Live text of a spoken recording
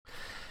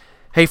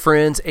Hey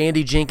friends,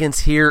 Andy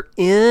Jenkins here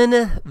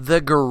in the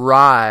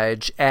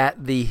garage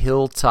at the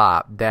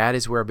Hilltop. That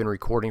is where I've been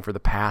recording for the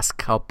past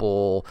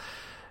couple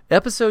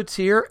episodes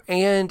here.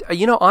 And,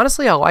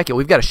 honestly, I like it.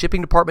 We've got a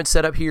shipping department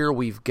set up here.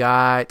 We've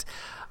got,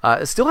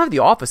 still have the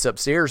office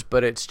upstairs,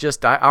 but it's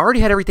just, I already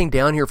had everything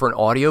down here for an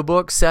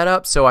audiobook set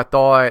up. So I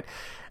thought,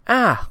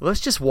 let's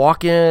just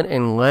walk in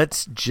and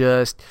let's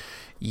just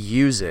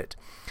use it.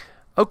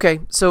 Okay,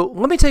 so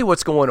let me tell you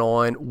what's going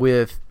on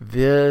with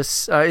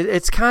this.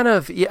 It's kind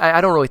of, I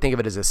don't really think of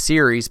it as a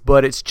series,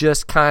 but it's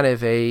just kind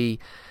of I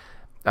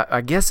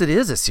guess it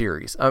is a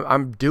series.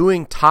 I'm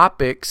doing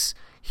topics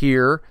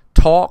here,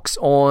 talks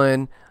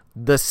on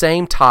the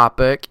same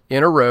topic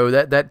in a row.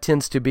 That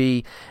tends to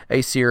be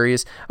a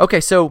series. Okay,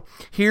 so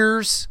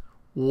here's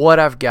what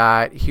I've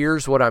got.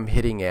 Here's what I'm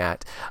hitting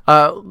at.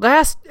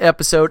 Last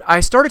episode, I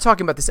started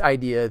talking about this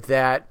idea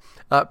that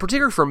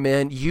particularly for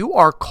men, you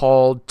are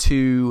called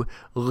to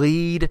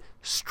lead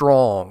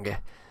strong.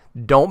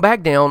 Don't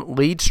back down,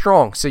 lead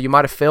strong. So you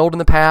might have failed in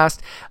the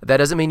past. That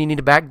doesn't mean you need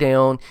to back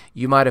down.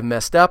 You might have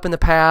messed up in the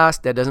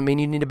past. That doesn't mean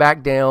you need to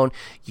back down.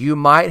 You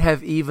might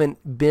have even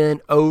been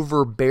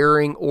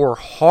overbearing or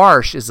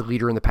harsh as a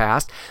leader in the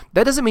past.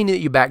 That doesn't mean that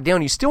you back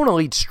down. You still want to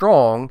lead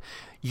strong.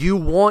 You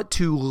want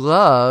to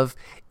love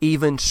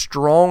even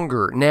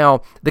stronger.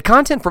 Now, the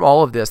content from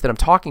all of this that I'm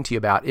talking to you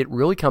about, it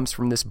really comes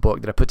from this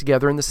book that I put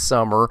together in the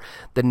summer.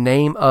 The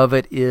name of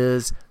it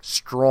is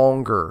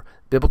Stronger: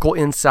 Biblical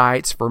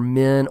Insights for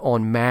Men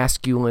on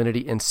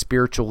Masculinity and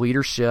Spiritual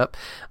Leadership.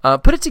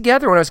 Put it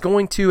together when I was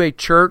going to a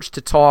church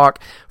to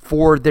talk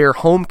for their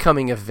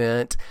homecoming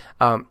event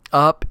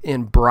up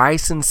in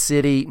Bryson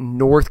City,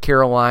 North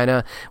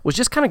Carolina. Was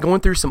just kind of going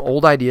through some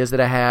old ideas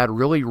that I had,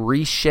 really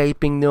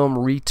reshaping them,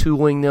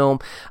 retooling them,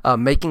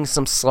 making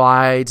some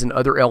slides and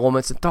other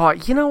elements, and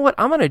thought, you know what,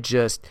 I'm going to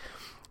just...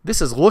 This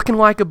is looking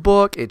like a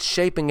book. It's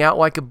shaping out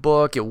like a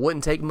book. It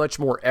wouldn't take much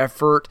more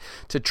effort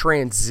to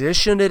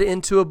transition it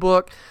into a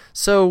book.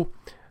 So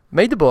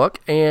made the book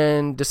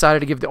and decided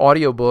to give the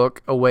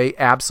audiobook away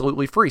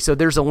absolutely free. So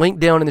there's a link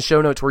down in the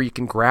show notes where you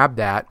can grab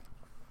that,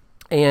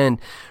 and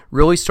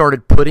really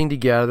started putting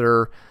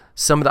together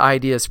some of the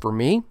ideas for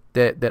me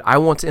that I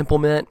want to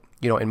implement,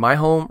 in my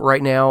home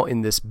right now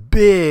in this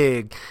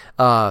big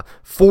 4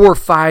 or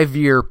 5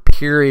 year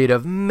period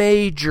of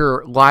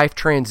major life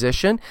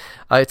transition.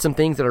 It's some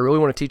things that I really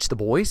want to teach the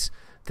boys,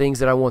 things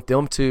that I want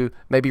them to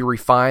maybe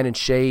refine and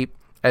shape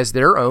as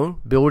their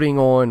own, building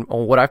on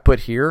what I've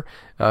put here,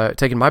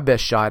 taking my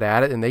best shot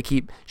at it, and they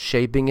keep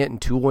shaping it and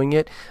tooling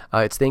it.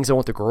 It's things I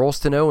want the girls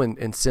to know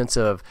in sense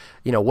of,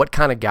 what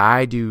kind of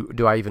guy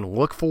do I even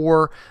look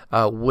for?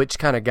 Which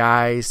kind of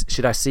guys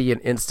should I see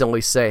and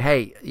instantly say,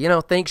 hey,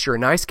 thanks, you're a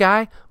nice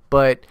guy,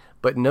 but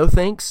no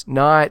thanks,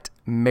 not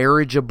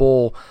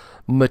marriageable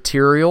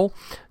material.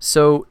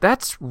 So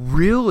that's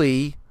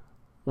really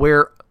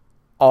where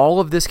all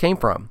of this came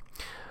from.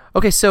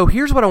 Okay, so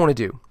here's what I want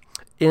to do.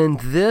 In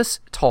this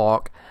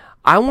talk,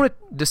 I want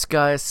to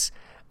discuss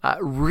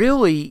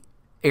really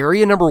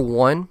area number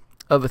 1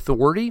 of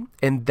authority,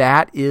 and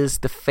that is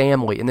the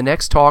family. In the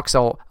next talks,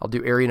 I'll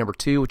do area number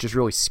 2, which is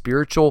really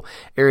spiritual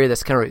area.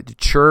 That's kind of the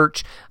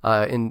church.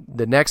 In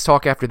the next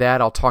talk after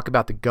that, I'll talk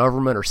about the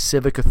government or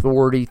civic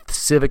authority,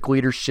 civic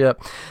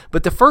leadership.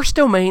 But the first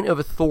domain of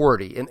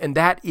authority, and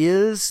that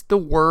is the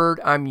word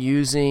I'm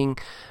using.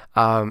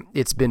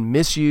 It's been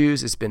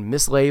misused, it's been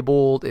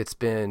mislabeled, it's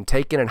been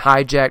taken and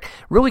hijacked.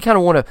 Really kind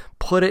of want to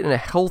put it in a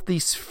healthy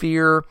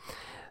sphere.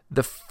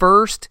 The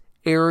first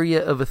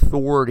area of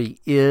authority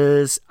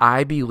is,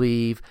 I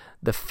believe,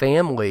 the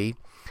family.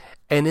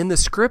 And in the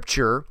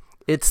scripture,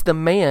 it's the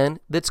man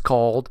that's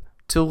called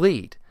to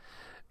lead.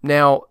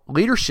 Now,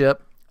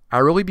 leadership, I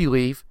really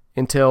believe,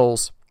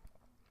 entails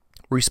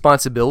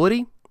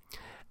responsibility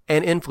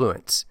and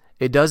influence.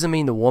 It doesn't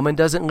mean the woman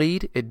doesn't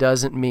lead. It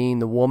doesn't mean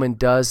the woman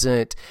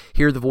doesn't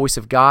hear the voice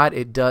of God.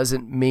 It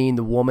doesn't mean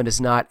the woman is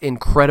not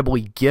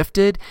incredibly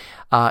gifted.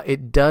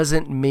 It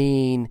doesn't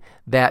mean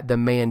that the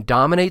man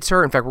dominates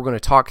her. In fact, we're going to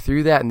talk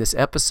through that in this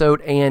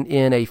episode and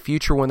in a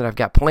future one that I've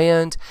got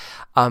planned.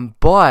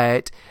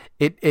 But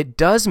it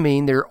does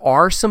mean there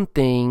are some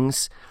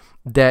things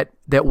that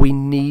we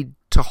need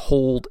to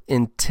hold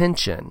in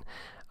tension.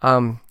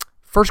 1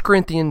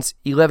 Corinthians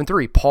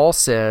 11:3, Paul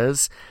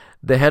says,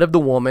 the head of the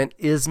woman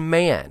is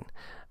man.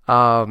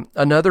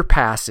 Another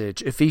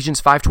passage,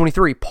 Ephesians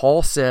 5:23,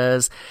 Paul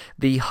says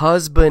the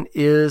husband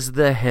is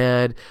the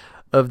head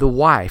of the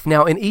wife.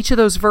 Now, in each of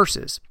those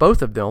verses,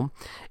 both of them,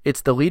 it's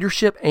the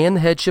leadership and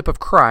the headship of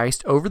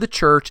Christ over the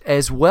church,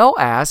 as well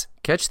as,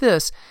 catch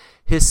this,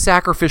 his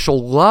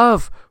sacrificial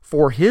love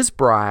for his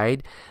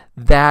bride.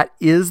 That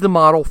is the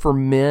model for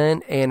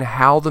men and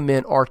how the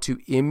men are to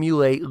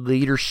emulate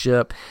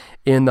leadership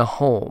in the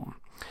home.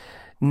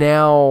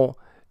 Now,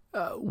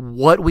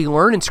 what we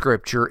learn in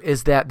Scripture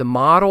is that the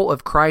model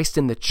of Christ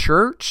in the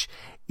church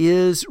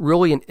is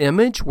really an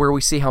image where we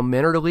see how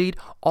men are to lead.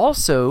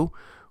 Also,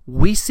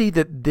 we see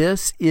that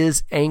this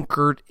is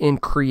anchored in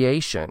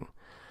creation.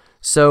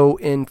 So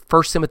in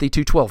 1 Timothy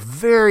 2:12,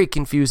 very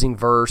confusing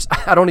verse.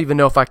 I don't even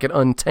know if I can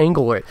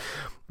untangle it.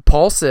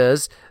 Paul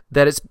says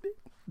that it's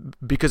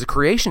because of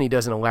creation he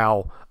doesn't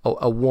allow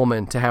a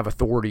woman to have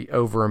authority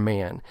over a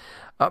man.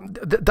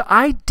 The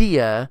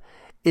idea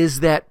is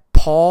that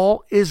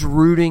Paul is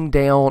rooting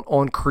down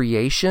on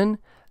creation,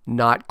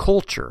 not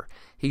culture.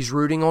 He's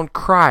rooting on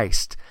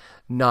Christ,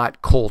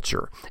 not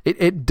culture.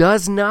 It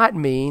does not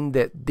mean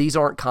that these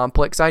aren't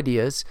complex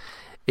ideas.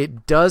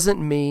 It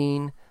doesn't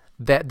mean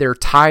that they're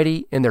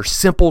tidy and they're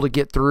simple to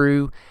get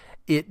through.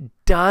 It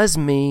does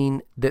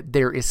mean that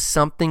there is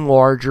something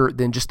larger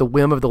than just the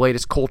whim of the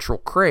latest cultural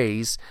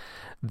craze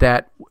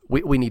that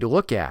we need to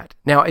look at.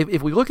 Now,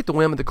 if we look at the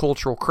whim of the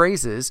cultural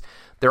crazes,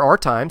 there are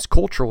times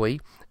culturally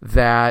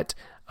that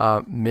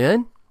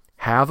men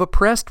have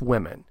oppressed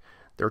women.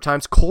 There are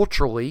times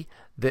culturally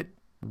that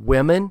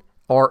women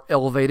are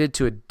elevated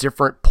to a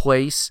different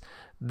place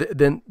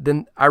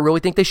than I really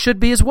think they should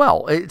be as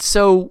well.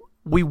 So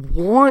we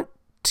want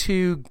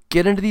to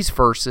get into these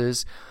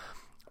verses.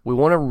 We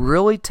want to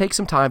really take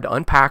some time to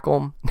unpack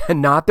them.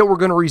 Not that we're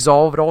going to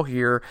resolve it all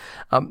here.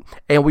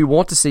 And we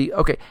want to see,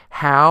 okay,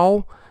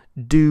 how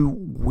do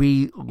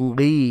we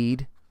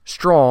lead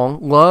strong,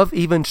 love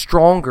even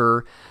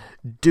stronger,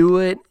 do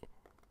it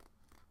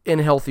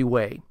in a healthy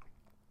way?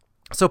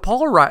 So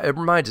Paul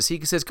reminds us,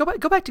 he says, go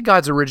back to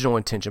God's original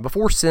intention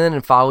before sin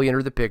and folly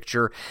enter the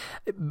picture,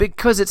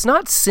 because it's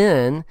not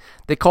sin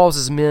that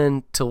causes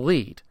men to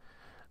lead.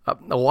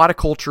 A lot of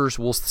cultures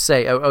will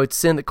say, oh, it's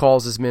sin that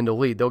causes men to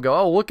lead. They'll go,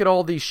 oh, look at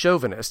all these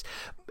chauvinists.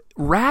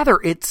 Rather,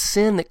 it's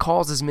sin that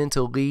causes men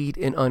to lead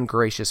in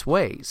ungracious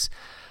ways.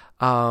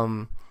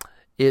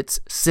 It's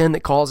sin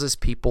that causes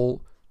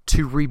people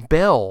to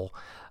rebel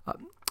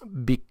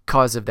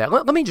because of that.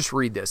 Let me just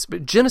read this.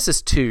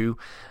 Genesis 2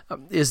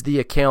 is the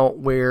account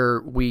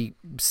where we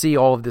see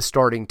all of this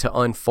starting to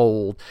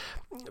unfold.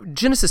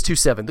 Genesis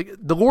 2:7,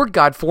 the Lord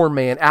God formed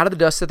man out of the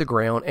dust of the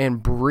ground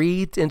and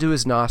breathed into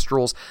his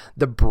nostrils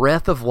the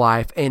breath of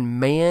life, and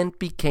man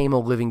became a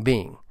living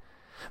being.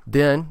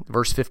 Then,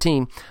 verse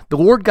 15, the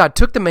Lord God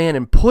took the man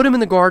and put him in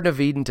the Garden of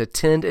Eden to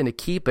tend and to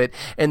keep it.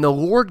 And the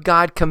Lord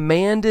God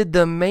commanded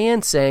the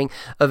man, saying,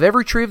 of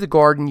every tree of the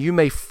garden you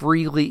may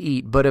freely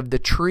eat, but of the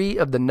tree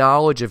of the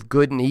knowledge of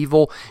good and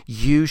evil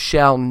you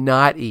shall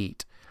not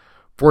eat.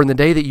 For in the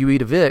day that you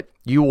eat of it,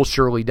 you will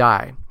surely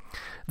die.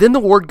 Then the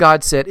Lord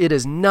God said, it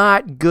is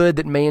not good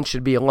that man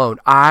should be alone.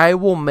 I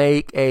will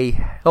make a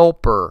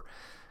helper.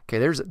 Okay,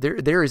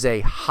 there is a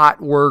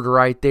hot word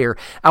right there.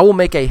 I will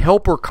make a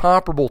helper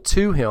comparable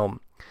to him.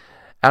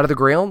 Out of the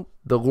ground,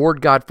 the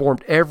Lord God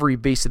formed every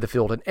beast of the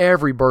field and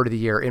every bird of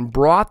the air and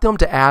brought them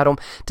to Adam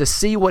to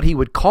see what he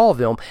would call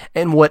them.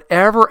 And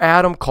whatever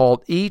Adam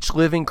called each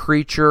living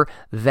creature,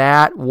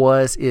 that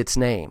was its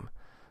name.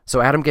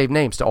 So Adam gave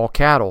names to all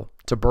cattle,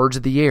 to birds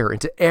of the air,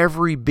 and to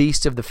every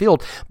beast of the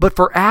field. But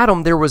for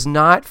Adam there was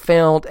not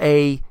found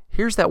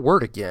here's that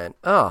word again,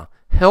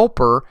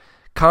 helper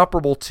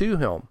comparable to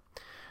him.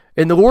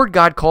 And the Lord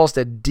God caused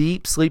a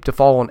deep sleep to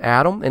fall on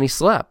Adam, and he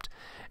slept.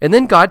 And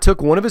then God took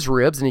one of his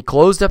ribs, and he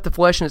closed up the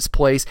flesh in its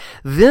place.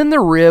 Then the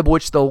rib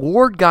which the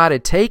Lord God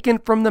had taken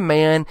from the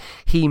man,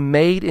 he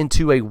made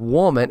into a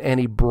woman, and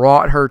he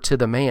brought her to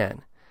the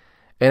man.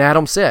 And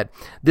Adam said,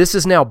 this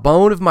is now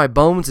bone of my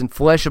bones and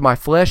flesh of my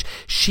flesh.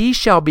 She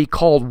shall be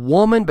called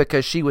woman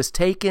because she was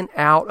taken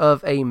out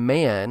of a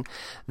man.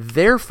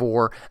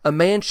 Therefore, a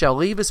man shall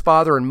leave his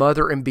father and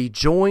mother and be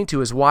joined to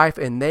his wife,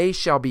 and they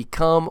shall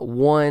become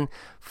one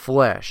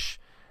flesh.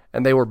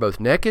 And they were both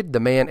naked, the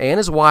man and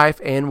his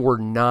wife, and were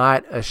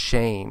not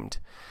ashamed.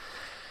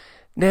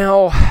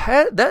 Now,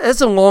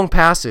 that's a long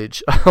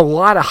passage, a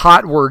lot of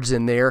hot words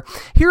in there.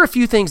 Here are a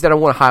few things that I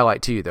want to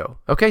highlight to you, though.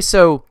 Okay,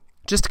 so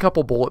just a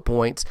couple bullet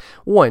points.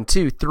 1,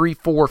 2, 3,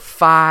 4,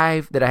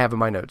 5 that I have in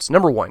my notes.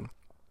 Number 1,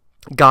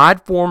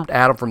 God formed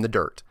Adam from the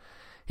dirt.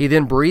 He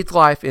then breathed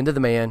life into the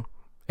man,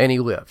 and he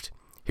lived.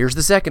 Here's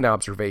the second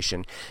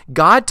observation.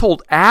 God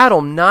told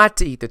Adam not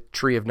to eat the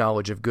tree of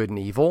knowledge of good and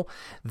evil.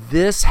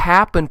 This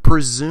happened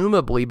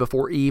presumably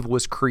before Eve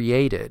was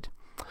created.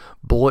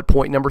 Bullet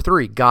point number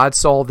 3, God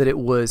saw that it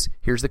was,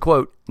 here's the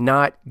quote,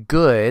 not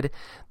good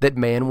that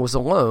man was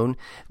alone.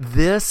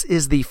 This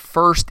is the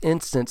first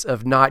instance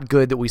of not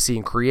good that we see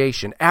in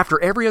creation.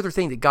 After every other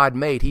thing that God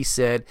made, he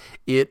said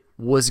it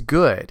was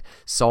good.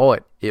 Saw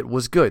it, it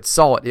was good.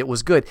 Saw it, it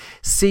was good.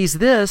 Sees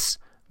this,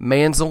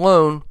 man's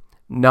alone,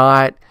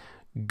 not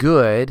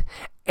good.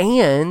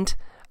 And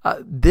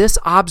this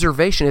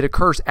observation, it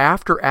occurs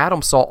after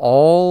Adam saw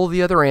all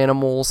the other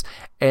animals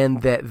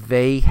and that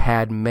they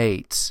had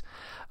mates.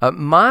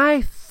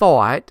 My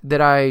thought that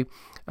I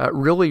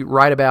really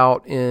write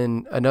about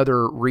in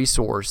another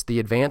resource, the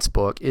Advanced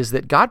book, is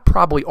that God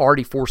probably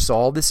already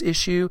foresaw this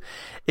issue.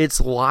 It's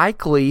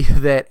likely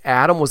that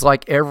Adam was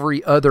like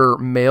every other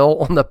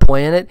male on the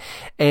planet,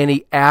 and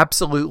he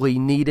absolutely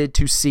needed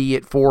to see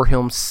it for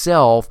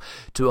himself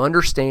to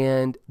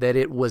understand that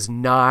it was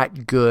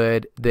not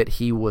good that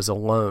he was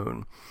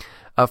alone.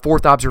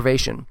 Fourth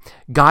observation,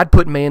 God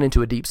put man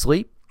into a deep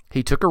sleep.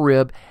 He took a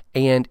rib,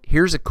 and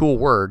here's a cool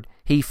word,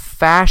 he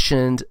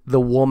fashioned the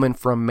woman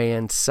from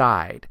man's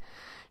side.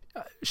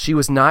 She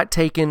was not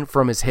taken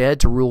from his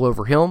head to rule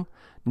over him,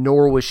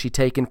 nor was she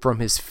taken from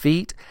his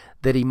feet,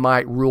 that he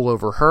might rule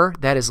over her.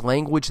 That is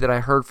language that I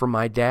heard from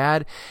my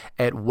dad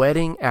at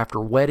wedding after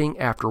wedding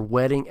after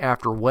wedding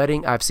after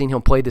wedding. I've seen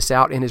him play this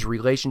out in his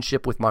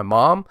relationship with my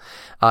mom,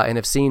 and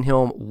have seen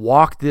him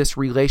walk this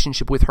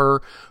relationship with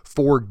her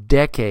for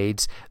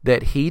decades,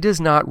 that he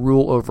does not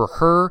rule over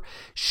her.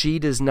 She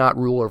does not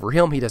rule over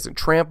him. He doesn't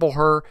trample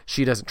her.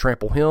 She doesn't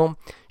trample him.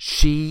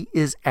 She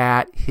is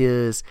at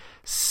his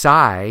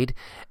side.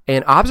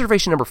 And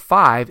observation number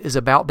 5 is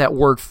about that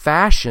word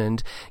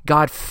fashioned.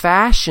 God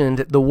fashioned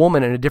the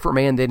woman in a different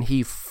man than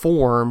he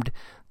formed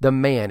the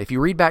man. If you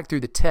read back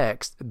through the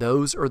text,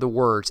 those are the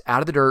words.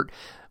 Out of the dirt,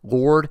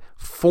 Lord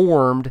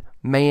formed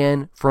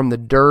man from the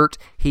dirt.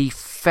 He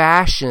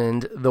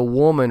fashioned the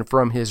woman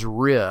from his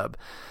rib.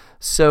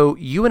 So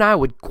you and I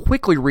would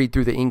quickly read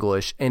through the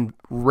English and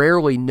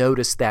rarely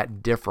notice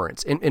that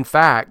difference. In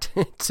fact,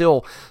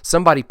 until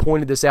somebody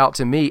pointed this out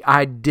to me,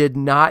 I did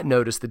not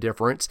notice the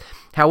difference.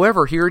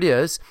 However, here it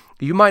is.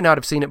 You might not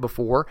have seen it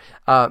before.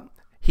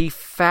 He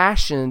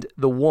fashioned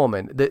the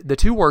woman. The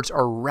two words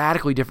are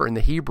radically different in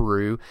the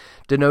Hebrew,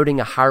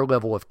 denoting a higher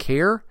level of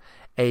care,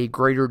 a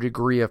greater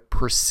degree of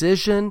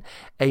precision,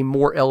 a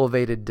more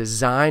elevated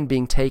design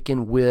being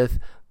taken with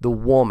the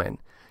woman.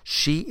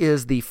 She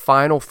is the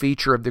final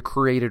feature of the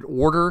created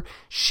order.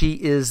 She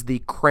is the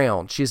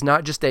crown. She is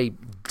not just a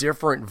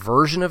different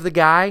version of the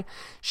guy.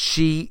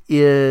 She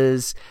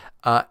is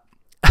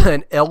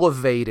an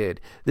elevated.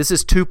 This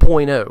is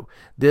 2.0.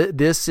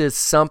 This is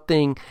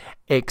something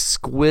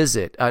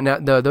exquisite.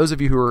 Now, those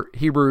of you who are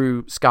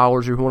Hebrew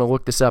scholars who want to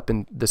look this up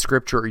in the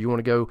scripture, or you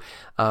want to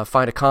go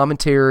find a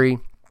commentary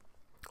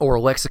or a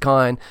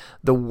lexicon,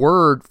 the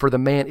word for the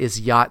man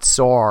is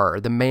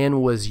yatsar. The man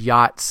was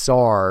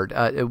yatsard.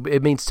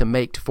 It means to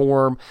make, to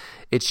form.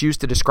 It's used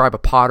to describe a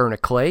potter and a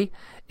clay.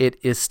 It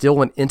is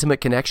still an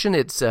intimate connection.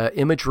 It's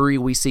imagery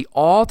we see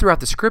all throughout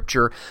the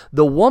scripture.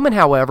 The woman,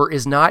 however,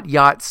 is not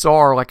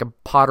yatsar like a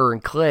potter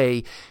and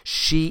clay.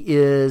 She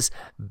is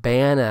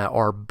bana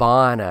or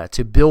bana,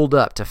 to build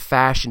up, to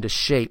fashion, to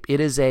shape. It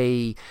is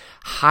a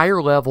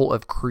higher level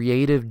of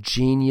creative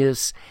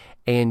genius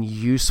and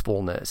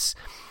usefulness.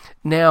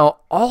 Now,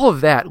 all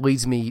of that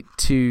leads me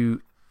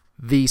to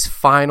these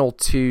final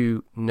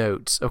 2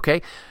 notes,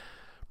 okay?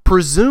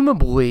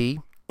 Presumably,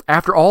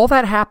 after all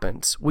that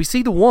happens, we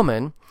see the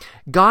woman.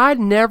 God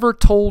never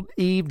told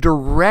Eve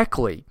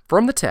directly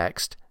from the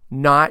text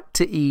not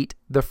to eat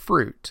the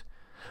fruit,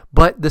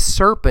 but the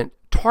serpent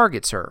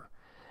targets her.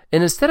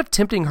 And instead of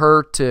tempting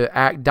her to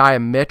act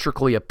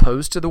diametrically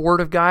opposed to the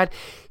word of God,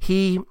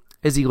 he,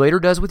 as he later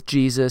does with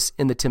Jesus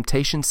in the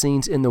temptation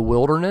scenes in the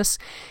wilderness,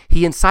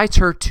 he incites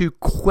her to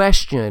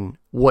question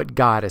what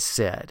God has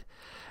said.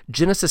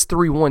 Genesis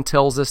 3:1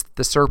 tells us that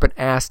the serpent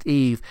asked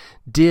Eve,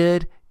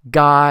 "Did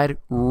God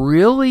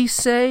really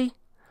say?"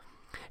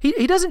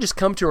 He doesn't just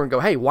come to her and go,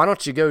 "Hey, why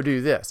don't you go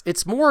do this?"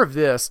 It's more of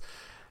this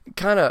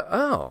kind of,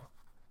 "Oh,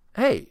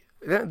 hey,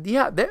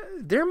 yeah,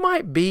 there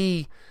might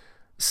be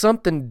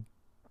something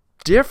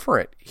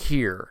different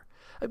here."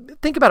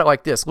 Think about it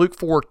like this. Luke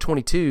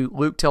 4:22,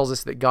 Luke tells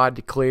us that God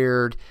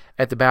declared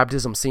at the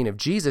baptism scene of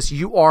Jesus,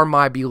 "You are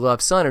my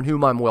beloved son in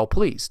whom I'm well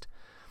pleased."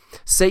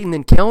 Satan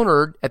then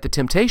countered at the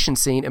temptation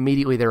scene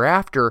immediately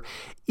thereafter,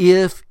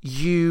 "If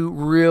you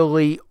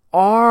really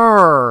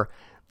are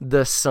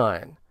the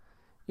son."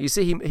 You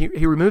see,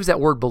 he removes that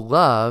word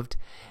beloved,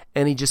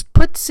 and he just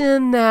puts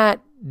in that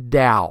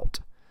doubt,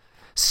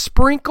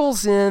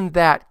 sprinkles in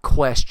that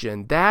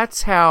question.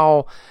 That's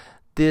how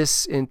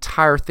this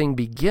entire thing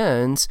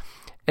begins.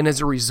 And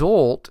as a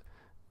result,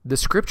 the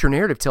scripture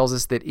narrative tells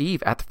us that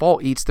Eve, at the fall,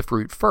 eats the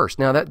fruit first.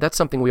 Now, that's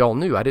something we all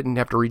knew. I didn't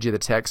have to read you the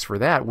text for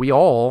that. We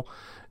all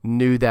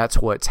knew that's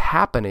what's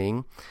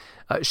happening.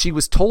 She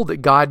was told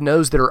that God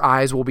knows that her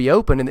eyes will be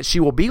open and that she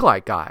will be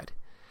like God.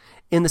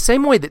 In the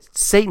same way that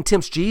Satan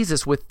tempts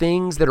Jesus with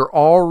things that are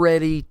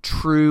already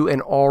true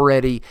and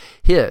already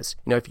his.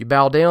 You know, if you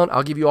bow down,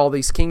 I'll give you all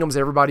these kingdoms,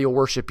 everybody will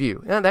worship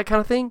you. That kind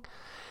of thing.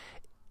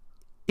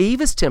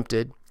 Eve is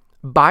tempted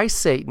by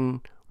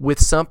Satan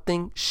with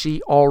something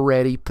she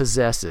already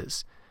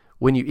possesses.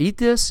 When you eat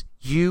this,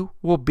 you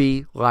will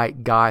be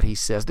like God, he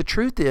says. The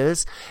truth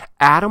is,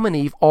 Adam and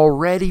Eve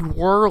already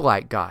were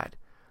like God.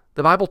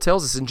 The Bible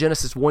tells us in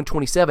Genesis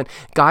 1:27,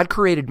 God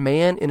created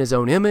man in his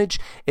own image.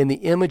 In the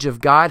image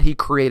of God, he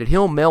created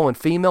him, male and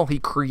female. He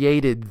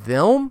created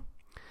them.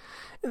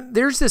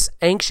 There's this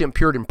ancient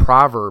Puritan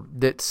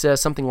proverb that says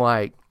something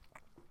like,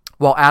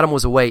 "While Adam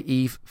was away,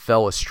 Eve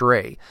fell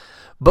astray."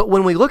 But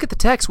when we look at the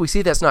text, we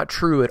see that's not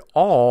true at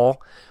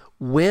all.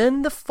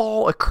 When the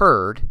fall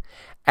occurred,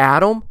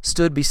 Adam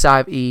stood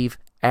beside Eve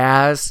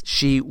as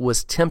she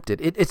was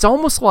tempted. It's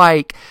almost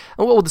like,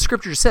 well, the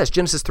scripture says,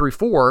 Genesis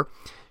 3:4,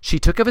 she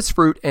took of its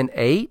fruit and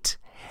ate,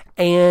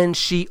 and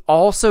she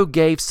also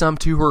gave some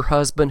to her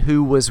husband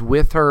who was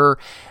with her,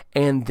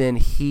 and then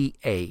he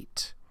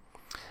ate.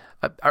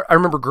 I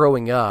remember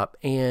growing up,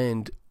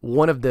 and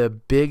one of the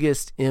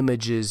biggest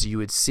images you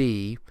would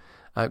see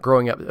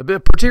growing up,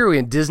 particularly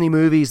in Disney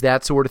movies,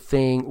 that sort of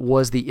thing,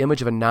 was the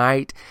image of a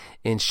knight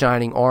in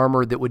shining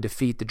armor that would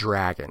defeat the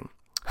dragon.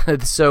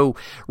 So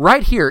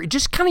right here,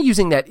 just kind of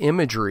using that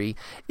imagery,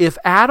 if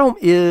Adam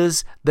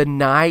is the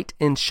knight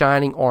in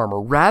shining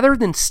armor, rather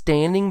than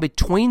standing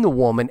between the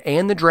woman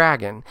and the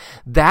dragon,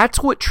 that's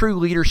what true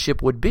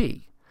leadership would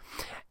be.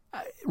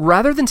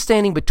 Rather than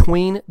standing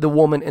between the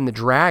woman and the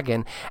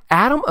dragon,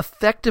 Adam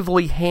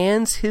effectively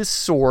hands his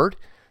sword.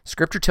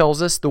 Scripture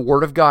tells us the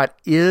word of God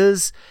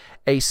is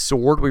a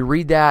sword. We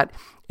read that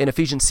in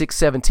Ephesians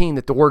 6:17,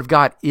 that the word of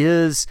God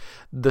is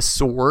the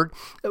sword.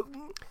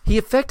 He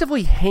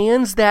effectively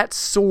hands that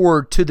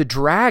sword to the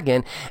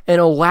dragon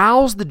and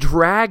allows the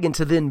dragon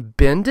to then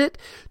bend it,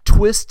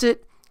 twist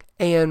it,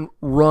 and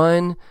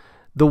run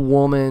the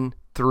woman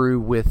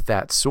through with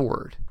that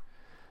sword.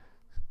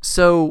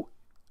 So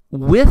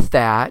with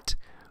that,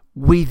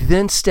 we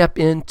then step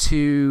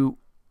into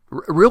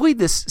really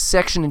this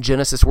section in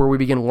Genesis where we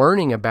begin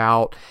learning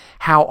about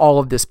how all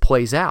of this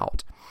plays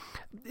out.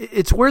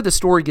 It's where the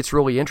story gets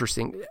really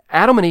interesting.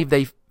 Adam and Eve,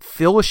 they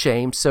feel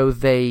ashamed, so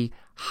they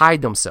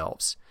hide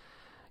themselves.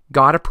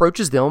 God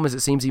approaches them, as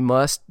it seems he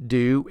must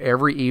do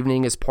every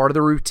evening as part of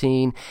the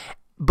routine,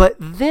 but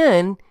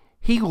then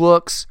he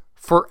looks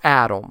for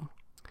Adam.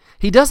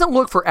 He doesn't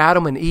look for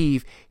Adam and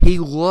Eve, he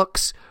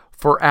looks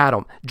for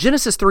Adam.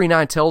 Genesis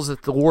 3:9 tells us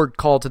that the Lord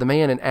called to the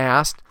man and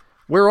asked,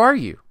 "Where are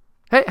you?"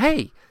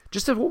 Hey,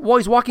 just while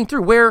he's walking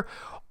through, where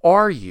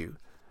are you?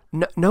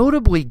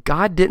 Notably,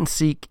 God didn't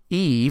seek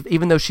Eve,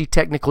 even though she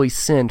technically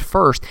sinned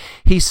first.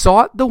 He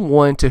sought the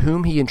one to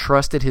whom he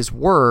entrusted his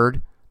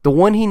word, the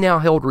one he now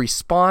held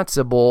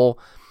responsible,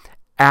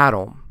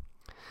 Adam.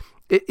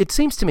 It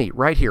seems to me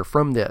right here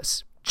from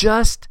this,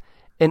 just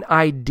an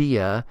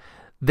idea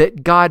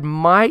that God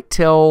might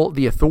tell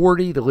the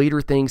authority, the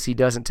leader, things he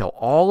doesn't tell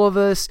all of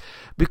us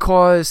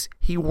because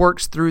he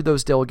works through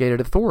those delegated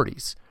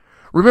authorities.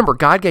 Remember,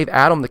 God gave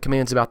Adam the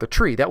commands about the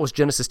tree. That was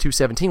Genesis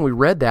 2:17. We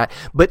read that.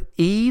 But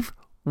Eve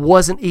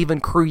wasn't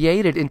even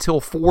created until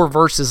 4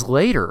 verses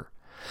later.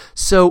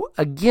 So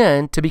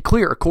again, to be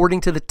clear, according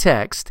to the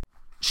text,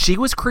 she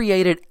was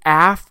created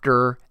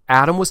after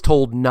Adam was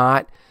told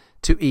not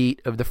to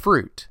eat of the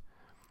fruit.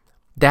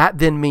 That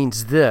then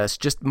means this,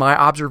 just my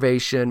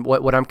observation,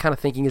 what I'm kind of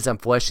thinking as I'm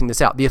fleshing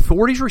this out. The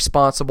authority is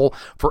responsible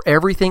for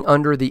everything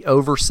under the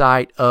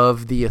oversight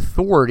of the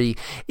authority,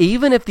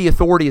 even if the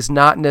authority is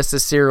not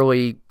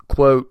necessarily,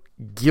 quote,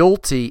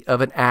 guilty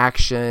of an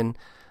action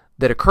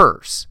that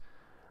occurs.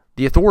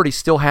 The authority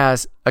still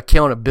has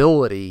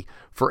accountability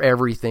for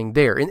everything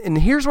there. And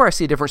here's where I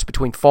see a difference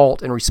between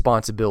fault and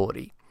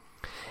responsibility.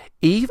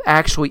 Eve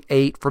actually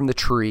ate from the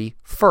tree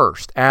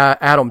first.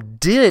 Adam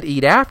did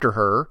eat after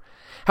her.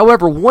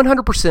 However,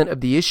 100% of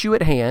the issue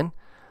at hand,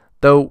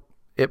 though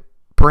it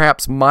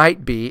perhaps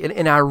might be,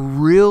 and I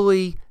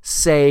really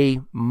say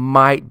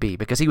might be,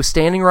 because he was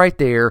standing right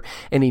there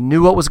and he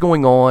knew what was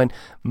going on,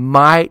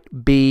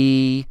 might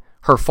be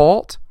her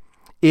fault.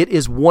 It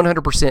is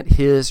 100%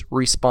 his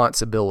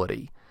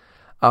responsibility.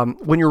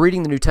 When you're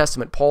reading the New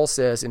Testament, Paul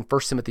says in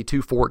 1 Timothy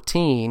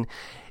 2:14,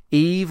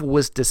 Eve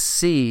was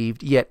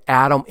deceived, yet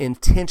Adam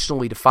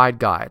intentionally defied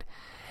God.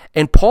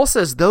 And Paul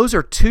says those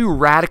are two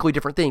radically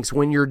different things,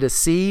 when you're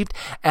deceived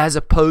as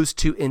opposed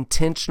to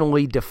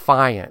intentionally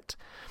defiant.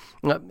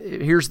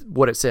 Here's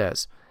what it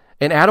says.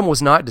 And Adam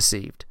was not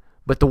deceived,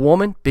 but the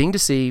woman, being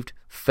deceived,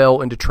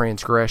 fell into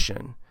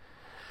transgression.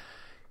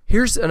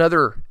 Here's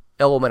another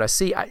element I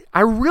see.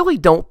 I really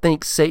don't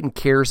think Satan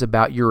cares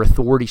about your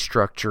authority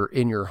structure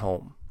in your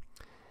home.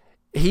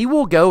 He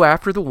will go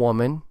after the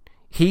woman.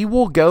 He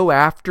will go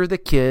after the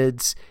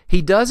kids.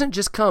 He doesn't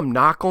just come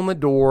knock on the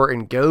door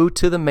and go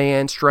to the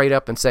man straight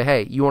up and say,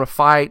 "Hey, you want to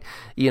fight?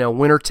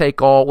 Winner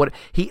take all." What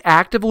he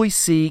actively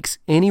seeks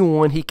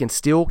anyone he can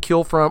steal,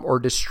 kill from, or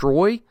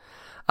destroy.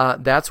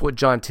 That's what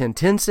John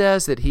 10:10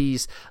 says, that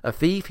he's a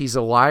thief, he's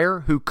a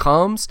liar who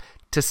comes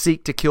to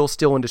seek to kill,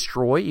 steal, and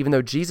destroy, even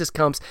though Jesus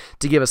comes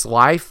to give us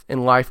life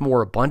and life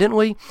more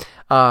abundantly.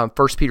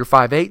 1 Peter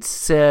 5:8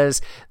 says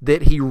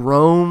that he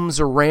roams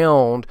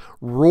around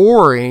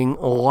roaring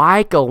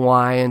like a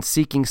lion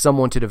seeking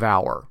someone to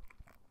devour.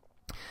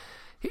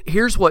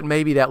 Here's what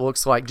maybe that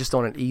looks like just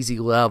on an easy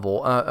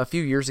level. A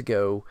few years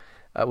ago,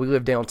 we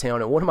lived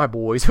downtown, and one of my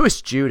boys, who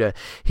was Judah,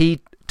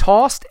 he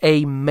tossed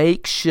a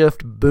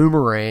makeshift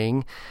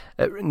boomerang.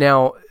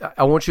 Now,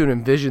 I want you to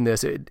envision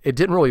this. It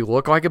didn't really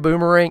look like a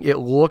boomerang. It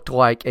looked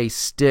like a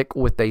stick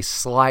with a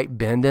slight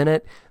bend in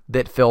it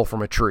that fell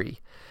from a tree.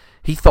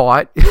 He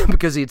thought,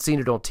 because he had seen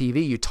it on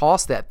TV, you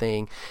toss that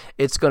thing,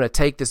 it's going to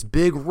take this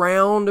big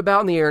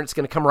roundabout in the air and it's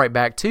going to come right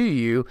back to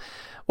you.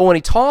 Well, when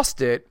he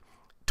tossed it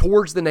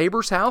towards the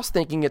neighbor's house,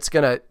 thinking it's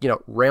going to,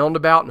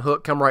 roundabout and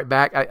hook, come right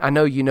back, I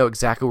know you know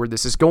exactly where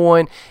this is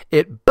going.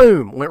 It,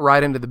 boom, went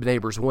right into the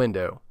neighbor's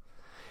window.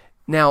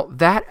 Now,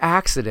 that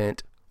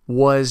accident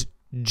was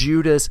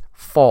Judah's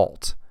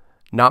fault,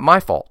 not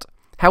my fault.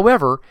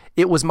 However,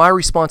 it was my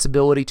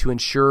responsibility to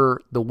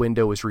ensure the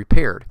window was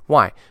repaired.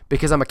 Why?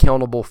 Because I'm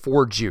accountable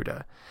for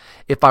Judah.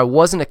 If I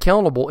wasn't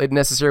accountable, it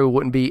necessarily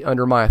wouldn't be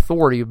under my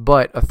authority,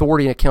 but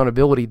authority and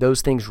accountability,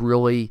 those things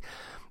really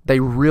They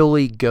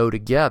really go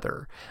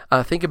together.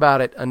 Think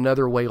about it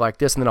another way like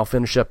this, and then I'll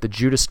finish up the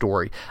Judah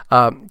story.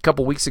 A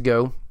couple weeks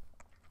ago,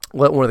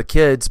 let one of the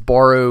kids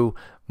borrow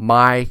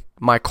my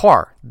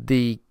car,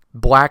 the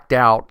blacked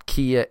out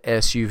Kia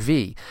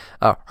SUV.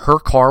 Her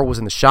car was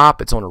in the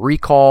shop. It's on a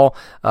recall.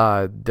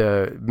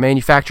 The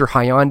manufacturer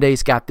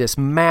Hyundai's got this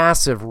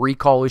massive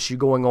recall issue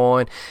going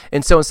on.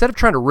 And so instead of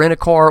trying to rent a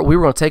car, we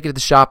were going to take it to the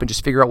shop and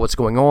just figure out what's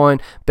going on.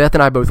 Beth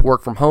and I both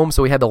work from home,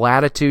 so we had the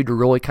latitude to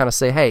really kind of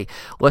say, hey,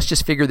 let's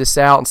just figure this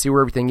out and see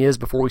where everything is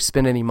before we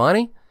spend any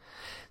money.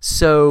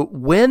 So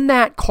when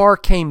that car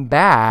came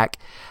back,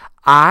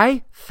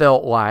 I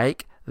felt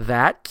like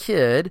that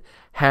kid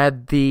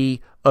had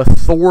the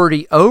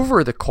authority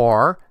over the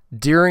car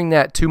during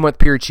that 2-month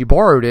period she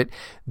borrowed it.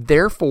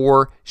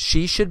 Therefore,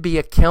 she should be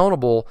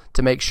accountable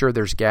to make sure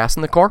there's gas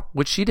in the car,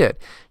 which she did.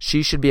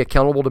 She should be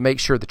accountable to make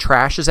sure the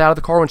trash is out of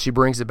the car when she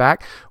brings it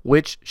back,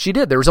 which she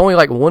did. There was only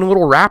like one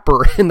little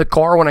wrapper in the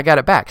car when I got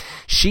it back.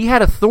 She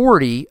had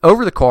authority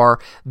over the car.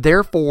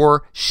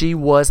 Therefore, she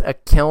was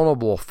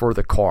accountable for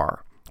the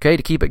car. Okay,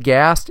 to keep it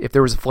gassed. If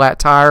there was a flat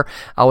tire,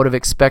 I would have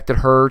expected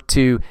her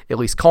to at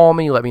least call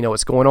me, let me know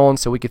what's going on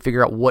so we could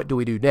figure out what do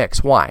we do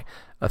next. Why?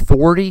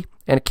 Authority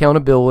and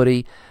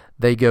accountability,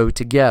 they go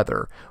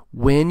together.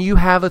 When you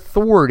have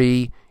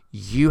authority,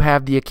 you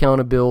have the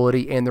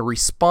accountability and the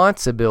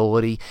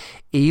responsibility,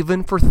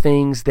 even for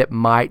things that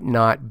might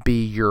not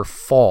be your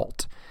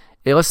fault.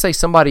 Let's say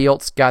somebody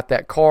else got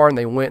that car and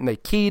they went and they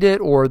keyed it,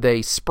 or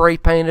they spray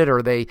painted,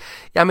 or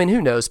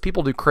who knows?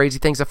 People do crazy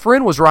things. A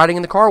friend was riding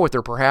in the car with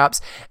her perhaps,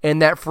 and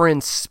that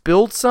friend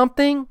spilled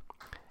something,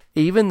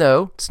 even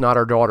though it's not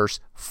our daughter's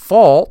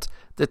fault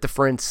that the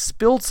friend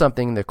spilled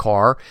something in the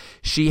car.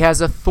 She has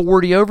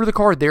authority over the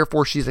car.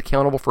 Therefore, she's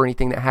accountable for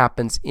anything that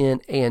happens in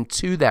and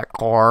to that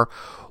car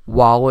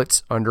while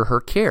it's under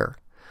her care.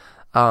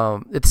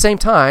 At the same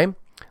time,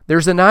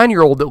 there's a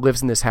 9-year-old that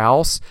lives in this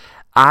house.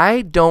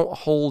 I don't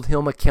hold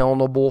him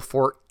accountable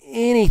for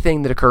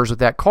anything that occurs with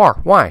that car.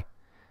 Why?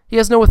 He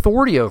has no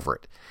authority over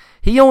it.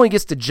 He only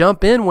gets to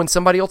jump in when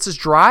somebody else is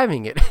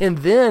driving it. And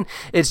then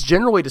it's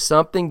generally to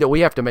something that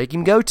we have to make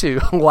him go to,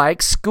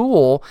 like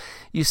school.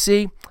 You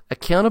see,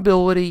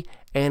 accountability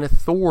and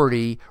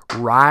authority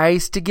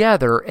rise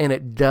together, and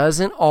it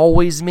doesn't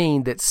always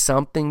mean that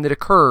something that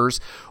occurs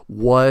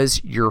was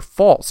your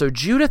fault. So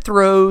Judah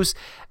throws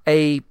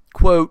a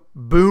quote,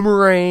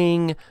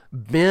 boomerang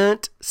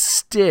bent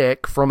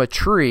stick from a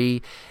tree.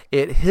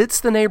 It hits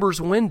the neighbor's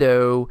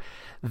window.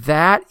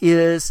 That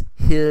is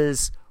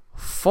his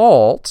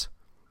fault.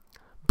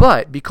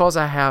 But because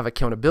I have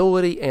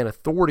accountability and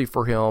authority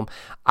for him,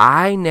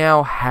 I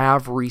now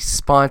have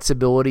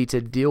responsibility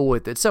to deal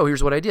with it. So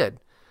here's what I did.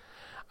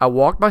 I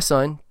walked my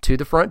son to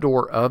the front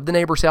door of the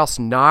neighbor's house,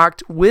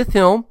 knocked with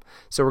him.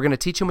 So we're going to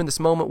teach him in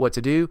this moment what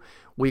to do.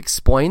 We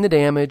explain the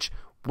damage.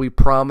 We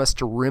promised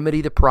to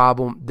remedy the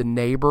problem. The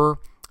neighbor,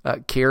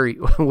 Carrie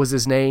was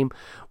his name,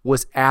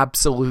 was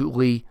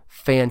absolutely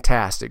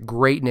fantastic.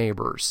 Great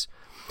neighbors.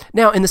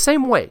 Now, in the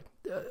same way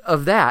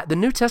of that, the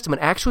New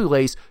Testament actually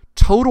lays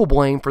total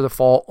blame for the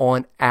fall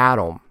on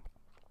Adam.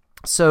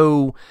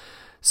 So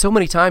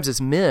many times as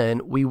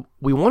men, we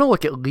want to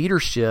look at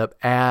leadership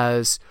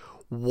as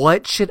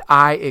what should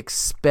I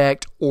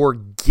expect or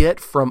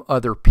get from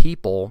other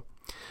people.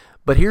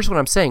 But here's what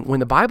I'm saying. When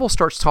the Bible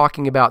starts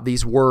talking about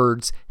these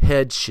words,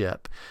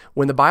 headship,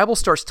 when the Bible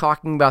starts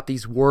talking about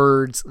these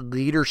words,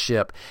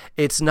 leadership,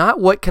 it's not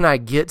what can I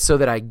get so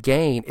that I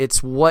gain.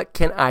 It's what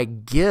can I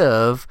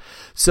give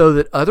so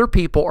that other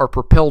people are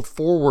propelled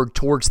forward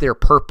towards their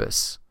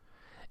purpose.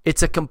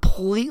 It's a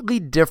completely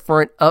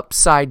different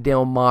upside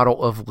down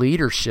model of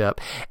leadership.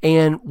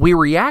 And we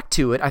react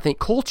to it, I think,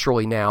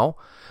 culturally now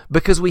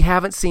because we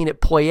haven't seen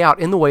it play out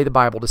in the way the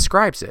Bible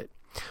describes it.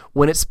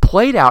 When it's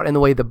played out in the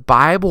way the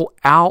Bible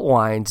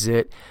outlines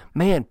it,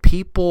 man,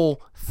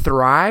 people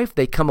thrive,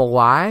 they come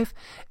alive,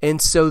 and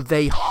so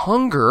they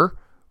hunger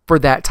for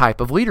that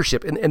type of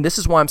leadership. And this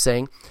is why I'm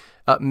saying,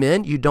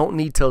 men, you don't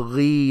need to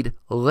lead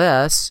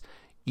less.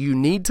 You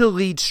need to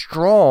lead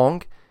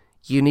strong.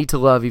 You need to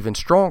love even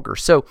stronger.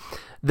 So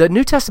the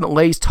New Testament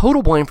lays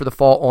total blame for the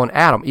fall on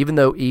Adam, even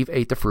though Eve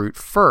ate the fruit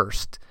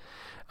first.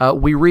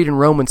 We read in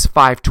Romans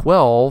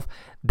 5:12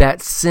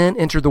 that sin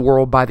entered the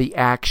world by the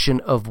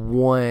action of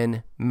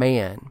one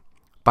man.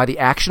 By the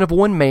action of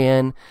one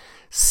man,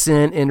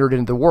 sin entered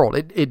into the world.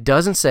 It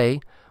doesn't say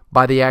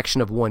by the action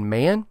of one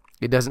man.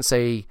 It doesn't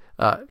say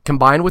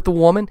combined with the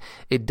woman.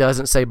 It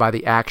doesn't say by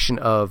the action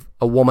of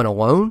a woman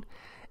alone.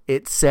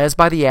 It says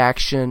by the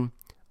action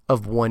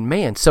of one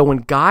man. So when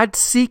God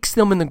seeks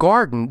them in the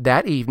garden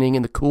that evening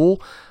in the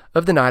cool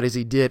of the night, as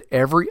he did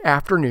every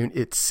afternoon,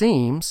 it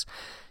seems,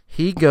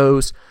 he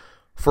goes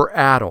for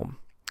Adam.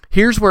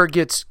 Here's where it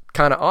gets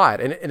kind of odd,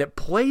 and it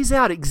plays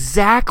out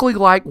exactly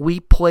like we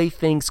play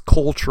things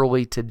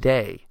culturally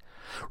today.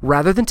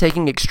 Rather than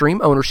taking extreme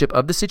ownership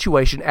of the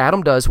situation,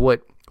 Adam does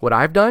what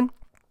I've done,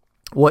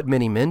 what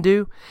many men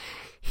do.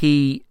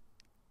 He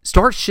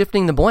starts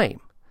shifting the blame.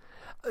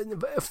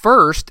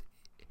 First,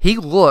 he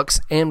looks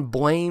and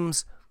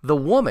blames the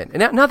woman.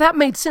 And now that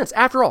made sense.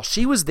 After all,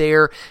 she was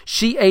there.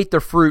 She ate the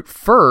fruit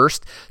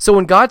first. So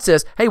when God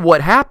says, hey,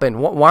 what happened?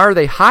 Why are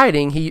they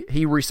hiding?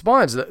 He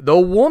responds, the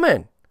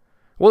woman.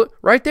 Well,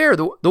 right there,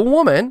 the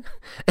woman.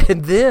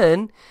 And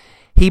then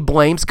he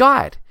blames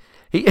God.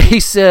 He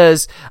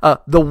says,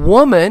 the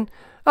woman,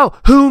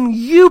 whom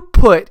you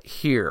put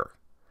here.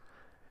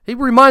 He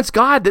reminds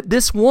God that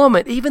this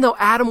woman, even though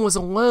Adam was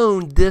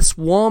alone, this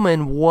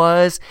woman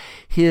was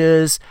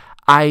his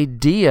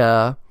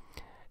idea.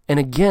 And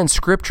again,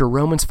 Scripture,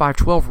 Romans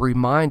 5:12,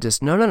 reminds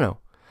us, no.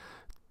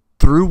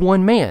 Through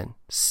one man,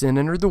 sin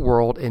entered the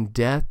world, and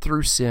death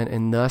through sin,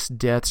 and thus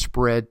death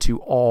spread to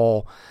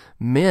all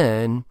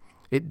men.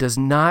 It does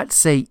not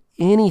say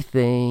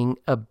anything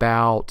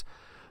about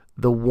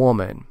the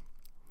woman.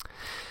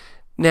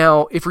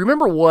 Now, if you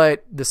remember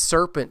what the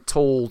serpent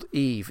told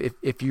Eve,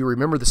 if you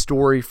remember the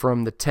story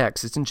from the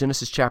text, it's in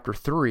Genesis chapter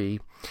 3,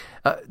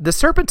 the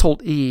serpent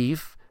told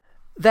Eve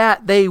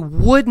that they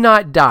would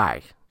not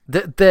die,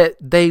 that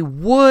they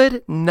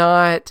would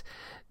not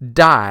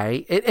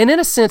die. And in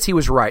a sense, he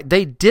was right.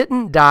 They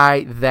didn't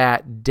die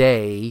that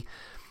day,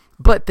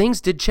 but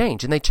things did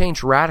change, and they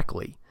changed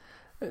radically.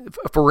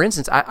 For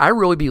instance, I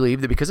really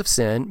believe that because of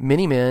sin,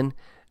 many men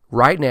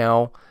right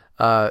now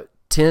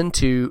tend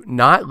to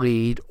not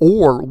lead,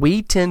 or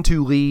we tend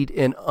to lead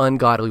in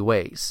ungodly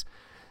ways.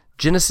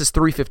 Genesis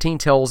 3:15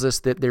 tells us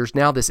that there's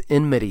now this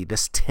enmity,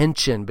 this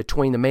tension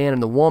between the man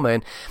and the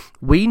woman.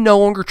 We no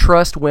longer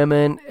trust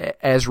women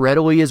as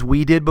readily as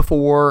we did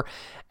before.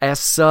 As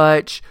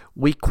such,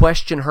 we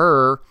question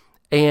her,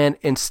 and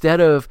instead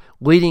of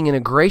leading in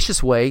a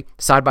gracious way,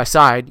 side by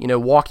side,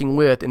 walking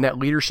with, and that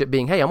leadership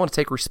being, hey, I'm going to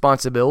take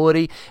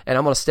responsibility, and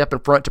I'm going to step in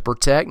front to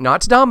protect, not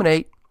to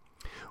dominate,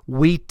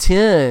 we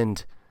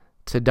tend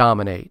to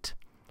dominate.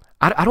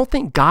 I don't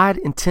think God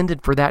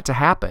intended for that to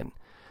happen.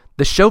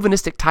 The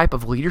chauvinistic type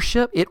of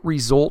leadership, it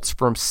results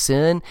from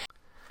sin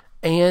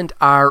and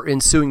our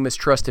ensuing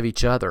mistrust of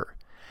each other.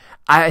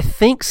 I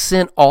think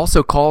sin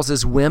also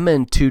causes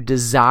women to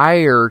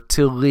desire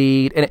to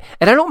lead, and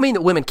I don't mean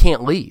that women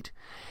can't lead.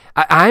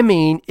 I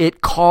mean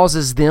it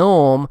causes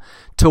them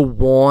to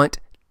want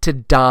to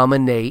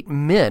dominate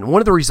men.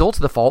 One of the results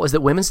of the fall is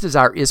that women's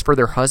desire is for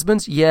their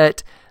husbands,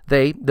 yet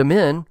the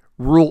men,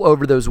 rule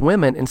over those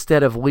women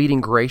instead of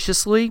leading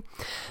graciously.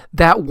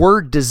 That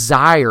word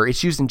desire,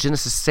 it's used in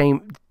Genesis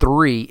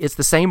 3. It's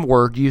the same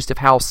word used of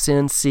how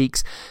sin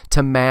seeks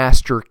to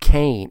master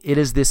Cain. It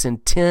is this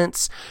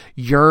intense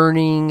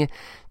yearning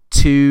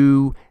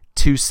to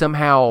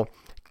somehow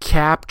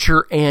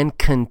capture and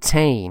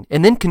contain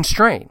and then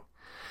constrain.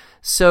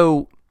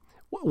 So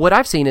what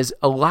I've seen is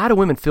a lot of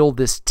women feel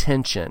this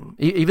tension,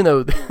 even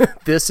though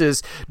this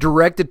is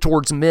directed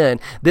towards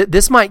men.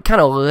 This might kind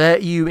of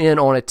let you in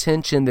on a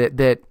tension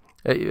that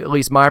at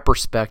least my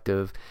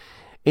perspective,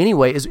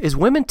 anyway, is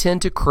women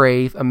tend to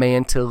crave a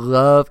man to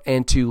love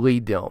and to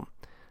lead them.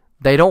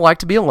 They don't like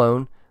to be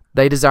alone.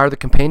 They desire the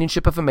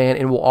companionship of a man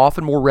and will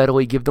often more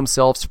readily give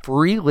themselves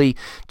freely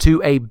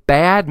to a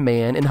bad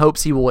man in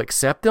hopes he will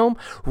accept them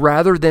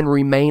rather than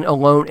remain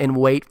alone and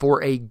wait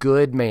for a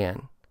good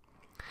man.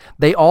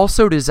 They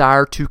also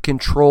desire to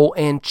control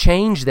and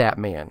change that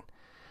man.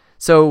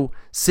 So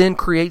sin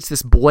creates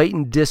this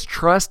blatant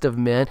distrust of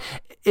men.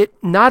 It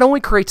not only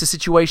creates a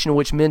situation in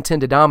which men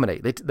tend to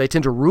dominate, they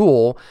tend to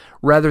rule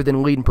rather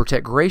than lead and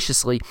protect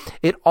graciously,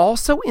 it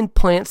also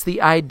implants the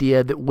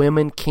idea that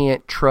women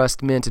can't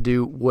trust men to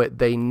do what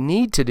they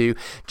need to do,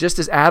 just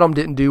as Adam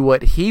didn't do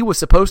what he was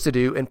supposed to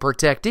do and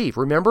protect Eve.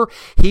 Remember,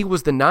 he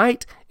was the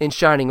knight in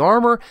shining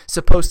armor,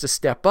 supposed to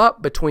step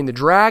up between the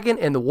dragon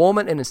and the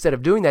woman, and instead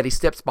of doing that, he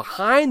steps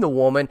behind the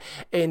woman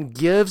and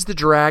gives the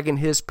dragon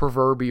his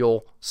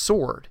proverbial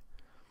sword.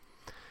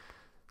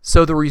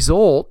 So the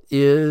result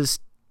is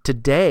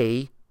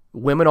today,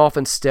 women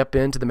often step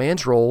into the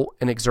man's role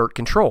and exert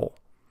control.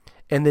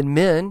 And then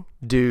men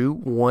do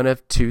one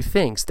of two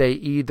things. They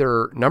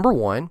either, number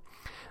one,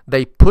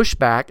 they push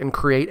back and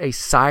create a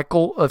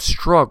cycle of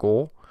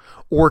struggle,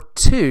 or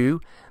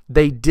two,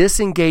 they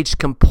disengage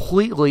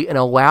completely and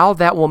allow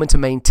that woman to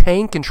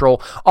maintain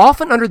control,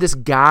 often under this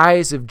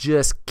guise of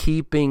just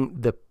keeping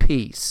the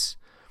peace.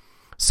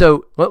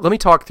 So let me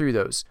talk through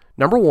those.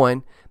 Number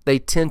one, they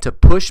tend to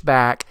push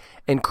back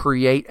and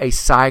create a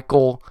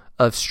cycle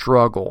of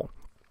struggle.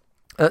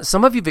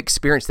 Some of you have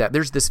experienced that.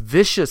 There's this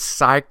vicious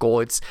cycle.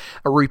 It's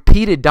a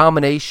repeated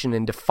domination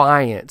and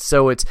defiance.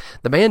 So it's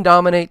the man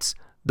dominates,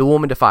 the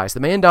woman defies. The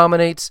man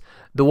dominates,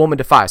 the woman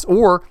defies.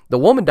 Or the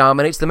woman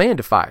dominates, the man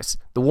defies.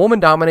 The woman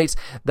dominates,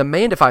 the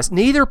man defies.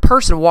 Neither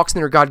person walks in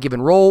their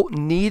God-given role.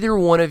 Neither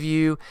one of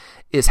you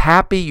is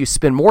happy. You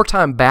spend more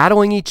time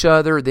battling each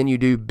other than you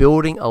do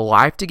building a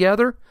life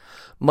together,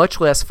 much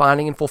less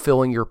finding and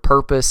fulfilling your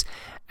purpose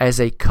as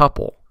a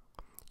couple.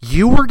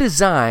 You were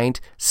designed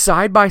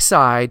side by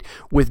side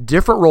with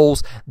different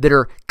roles that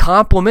are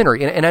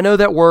complementary. And I know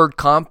that word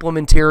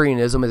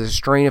complementarianism is a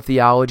strain of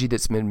theology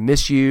that's been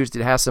misused.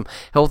 It has some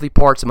healthy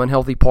parts, some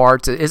unhealthy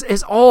parts,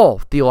 as all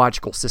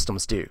theological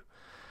systems do.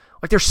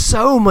 Like there's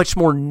so much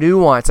more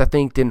nuance, I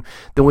think, than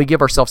we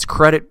give ourselves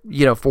credit,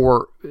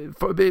 for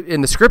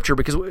in the Scripture,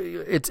 because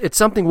it's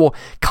something we'll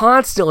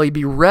constantly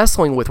be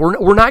wrestling with.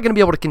 We're not going to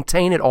be able to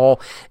contain it all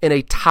in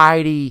a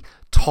tidy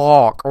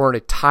talk or in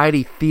a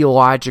tidy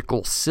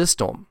theological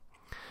system.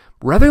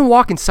 Rather than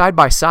walking side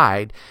by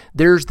side,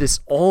 there's this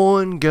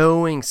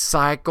ongoing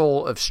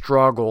cycle of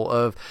struggle,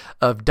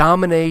 of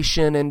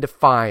domination and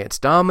defiance,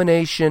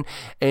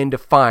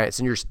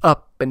 and you're just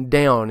up and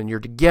down, and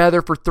you're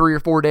together for 3 or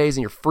 4 days,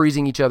 and you're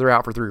freezing each other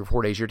out for 3 or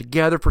 4 days. You're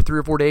together for 3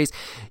 or 4 days,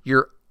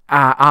 you're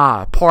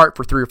apart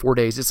for 3 or 4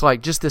 days. It's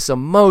like just this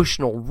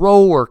emotional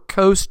roller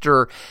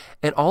coaster,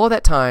 and all of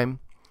that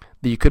time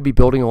that you could be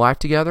building a life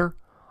together,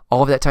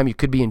 all of that time you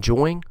could be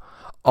enjoying,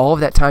 all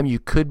of that time you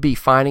could be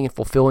finding and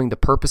fulfilling the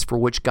purpose for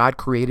which God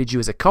created you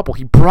as a couple.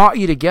 He brought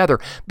you together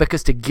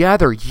because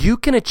together you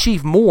can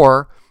achieve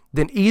more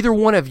than either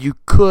one of you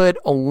could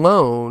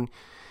alone.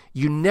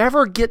 You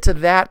never get to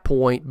that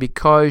point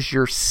because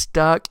you're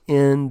stuck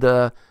in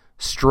the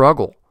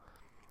struggle.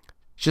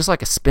 It's just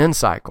like a spin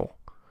cycle.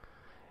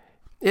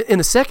 In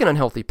the second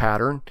unhealthy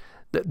pattern,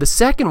 the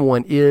second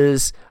one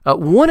is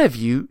one of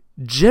you,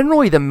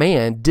 generally the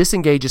man,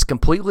 disengages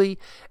completely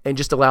and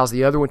just allows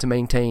the other one to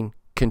maintain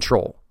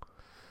control.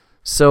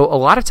 So a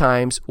lot of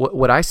times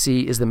what I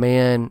see is the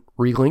man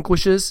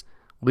relinquishes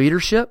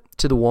leadership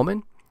to the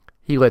woman.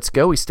 He lets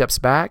go. He steps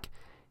back.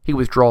 He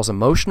withdraws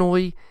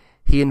emotionally.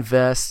 He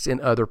invests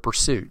in other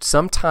pursuits.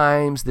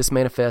 Sometimes this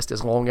manifests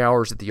as long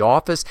hours at the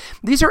office.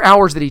 These are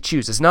hours that he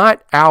chooses,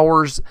 not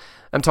hours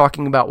I'm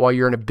talking about while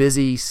you're in a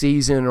busy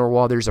season or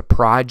while there's a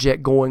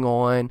project going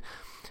on.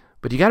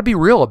 But you got to be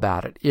real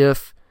about it.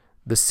 If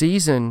the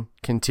season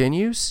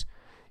continues,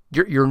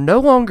 you're no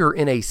longer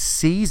in a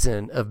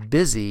season of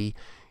busy.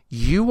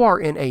 You are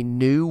in a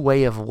new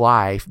way of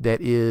life that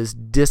is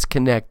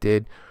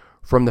disconnected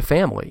from the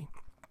family.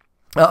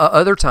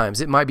 Other times,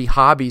 it might be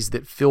hobbies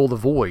that fill the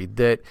void,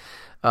 that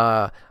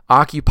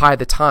occupy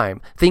the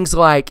time. Things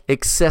like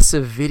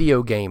excessive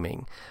video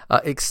gaming,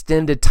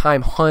 extended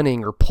time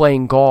hunting or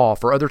playing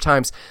golf, or other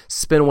times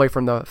spent away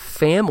from the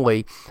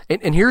family.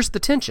 And here's the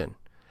tension.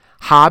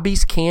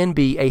 Hobbies can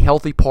be a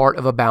healthy part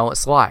of a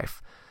balanced life.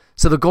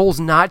 So the goal is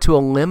not to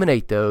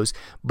eliminate those,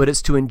 but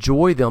it's to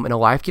enjoy them in a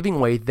life-giving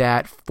way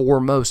that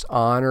foremost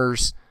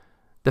honors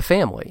the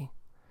family.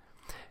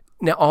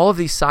 Now, all of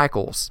these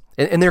cycles,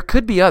 and there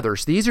could be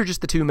others, these are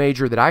just the two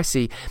major that I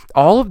see,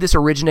 all of this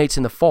originates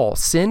in the fall.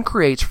 Sin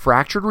creates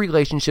fractured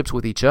relationships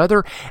with each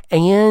other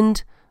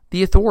and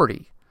the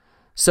authority.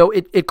 So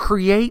it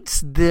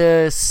creates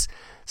this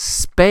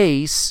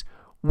space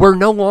where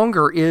no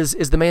longer is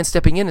the man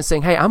stepping in and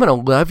saying, hey, I'm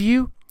going to love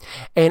you,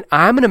 and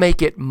I'm going to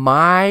make it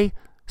my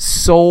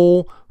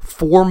sole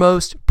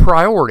foremost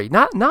priority.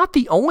 Not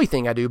the only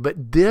thing I do,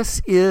 but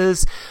this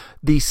is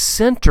the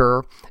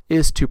center,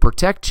 is to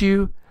protect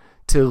you,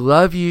 to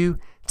love you,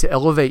 to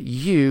elevate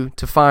you,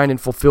 to find and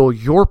fulfill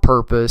your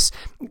purpose.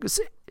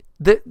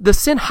 The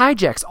sin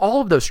hijacks all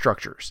of those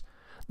structures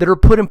that are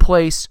put in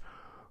place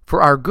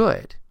for our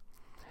good.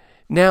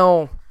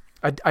 Now,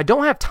 I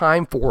don't have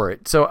time for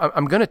it, so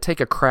I'm going to take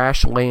a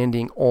crash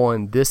landing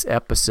on this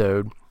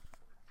episode,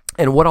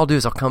 and what I'll do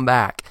is I'll come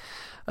back.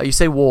 You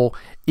say, well,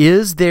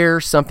 is there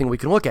something we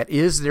can look at?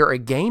 Is there a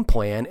game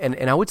plan?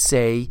 And I would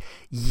say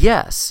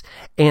yes.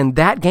 And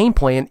that game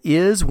plan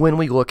is when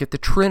we look at the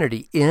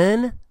Trinity.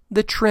 In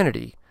the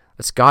Trinity,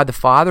 that's God the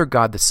Father,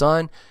 God the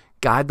Son,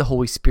 God the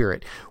Holy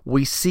Spirit.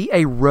 We see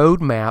a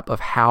roadmap of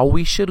how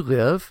we should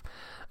live,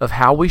 of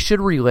how we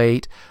should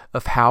relate,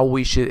 of how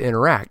we should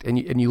interact. And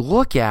you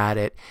look at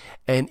it,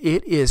 and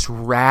it is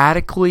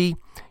radically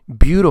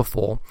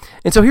beautiful.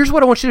 And so here's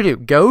what I want you to do.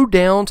 Go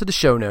down to the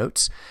show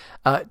notes.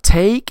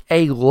 Take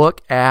a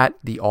look at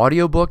the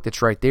audiobook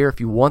that's right there.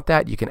 If you want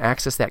that, you can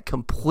access that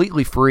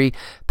completely free.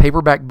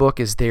 Paperback book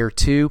is there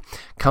too.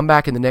 Come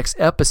back in the next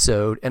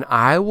episode, and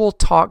I will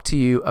talk to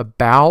you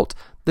about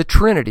the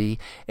Trinity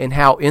and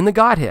how in the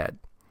Godhead,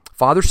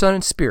 Father, Son,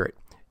 and Spirit,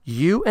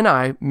 you and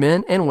I,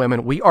 men and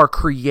women, we are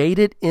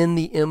created in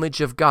the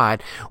image of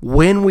God.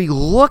 When we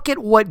look at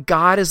what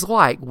God is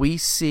like, we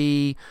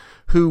see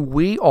who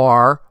we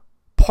are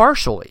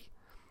partially.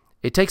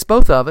 It takes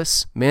both of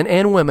us, men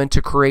and women,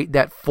 to create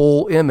that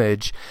full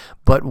image.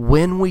 But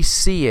when we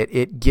see it,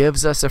 it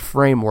gives us a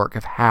framework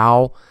of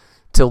how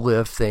to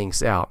live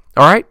things out.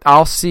 All right,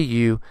 I'll see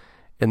you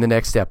in the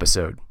next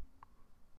episode.